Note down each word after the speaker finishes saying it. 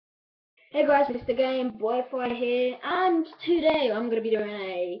Hey guys, Mr. Game Boy Boyfriend here, and today I'm going to be doing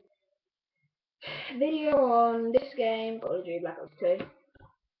a video on this game, Call of Duty Black Ops 2.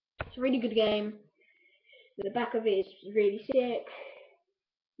 It's a really good game. The back of it is really sick.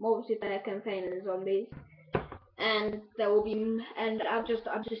 Multiplayer campaign and zombies, and there will be. And I'm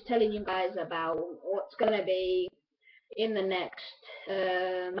just telling you guys about what's going to be in the next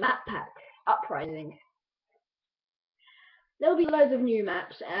map pack, Uprising. There'll be loads of new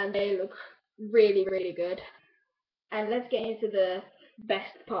maps, and they look really good. And let's get into the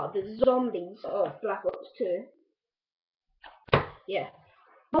best part, the zombies of Black Ops 2. Yeah,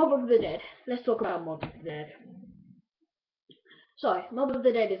 Mob of the Dead. Let's talk about Mob of the Dead. So, Mob of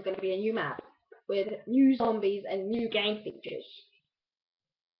the Dead is going to be a new map with new zombies and new game features.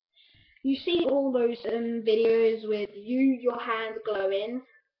 You see all those videos with your hands glowing?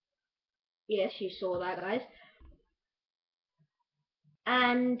 Yes, you saw that, guys.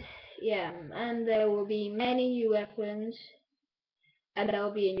 And yeah, and there will be many new weapons, and there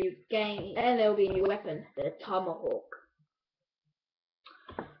will be a new game, and there will be a new weapon, the Tomahawk.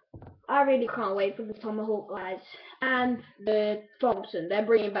 I really can't wait for the Tomahawk, guys. And the Thompson. They're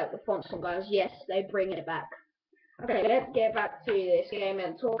bringing back the Thompson, guys. Yes, they're bringing it back. Okay, let's get back to this game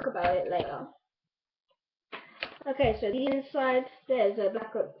and talk about it later. Okay, so the inside, there's a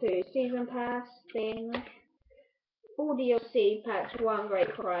Black Ops 2 Season Pass thing. All DLC packs, one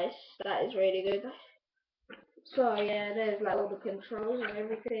great price. That is really good. So, yeah, there's like all the controls and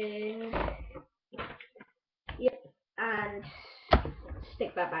everything. Yep, and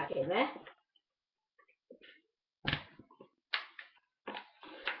stick that back in there.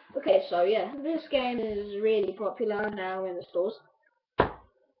 Okay, so yeah, this game is really popular now in the stores.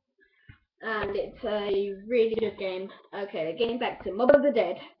 And it's a really good game. Okay, getting back to Mob of the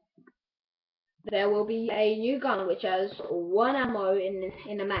Dead. There will be a new gun which has one ammo in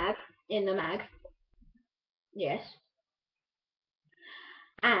the mag. Yes.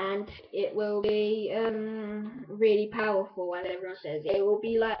 And it will be really powerful, and everyone says it will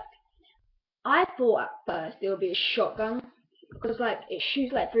be like, I thought at first it would be a shotgun, because like it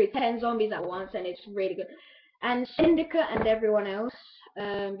shoots like through 10 zombies at once, and it's really good. And Syndicate and everyone else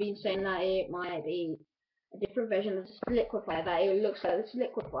been saying that it might be a different version of this liquefier, that it looks like this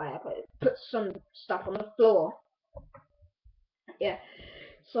liquefier, but it puts some stuff on the floor. Yeah.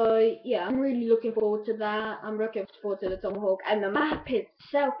 So yeah, I'm really looking forward to that. I'm looking forward to the Tomahawk, and the map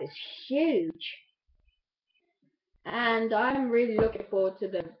itself is huge. And I'm really looking forward to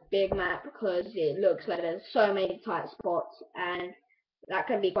the big map because it looks like there's so many tight spots, and that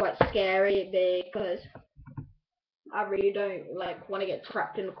can be quite scary because I really don't want to get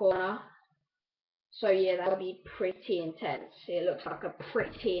trapped in the corner. So yeah, that would be pretty intense. It looks like a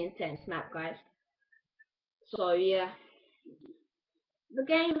pretty intense map, guys. So yeah, the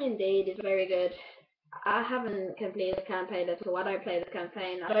game indeed is very good. I haven't completed the campaign at all. I don't play the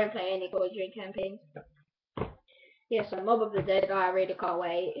campaign. I don't play any Call of Duty campaigns. Yeah, so Mob of the Dead, I really can't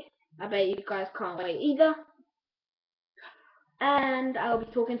wait. I bet you guys can't wait either. And I'll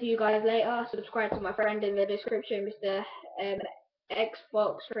be talking to you guys later. Subscribe to my friend in the description, Mr.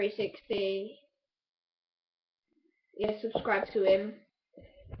 Xbox 360. Yeah, subscribe to him.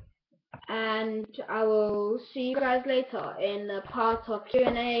 And I will see you guys later in the part of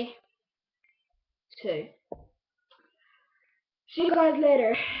Q&A 2. See you guys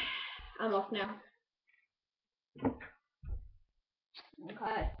later. I'm off now.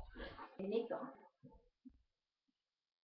 Okay. Finito.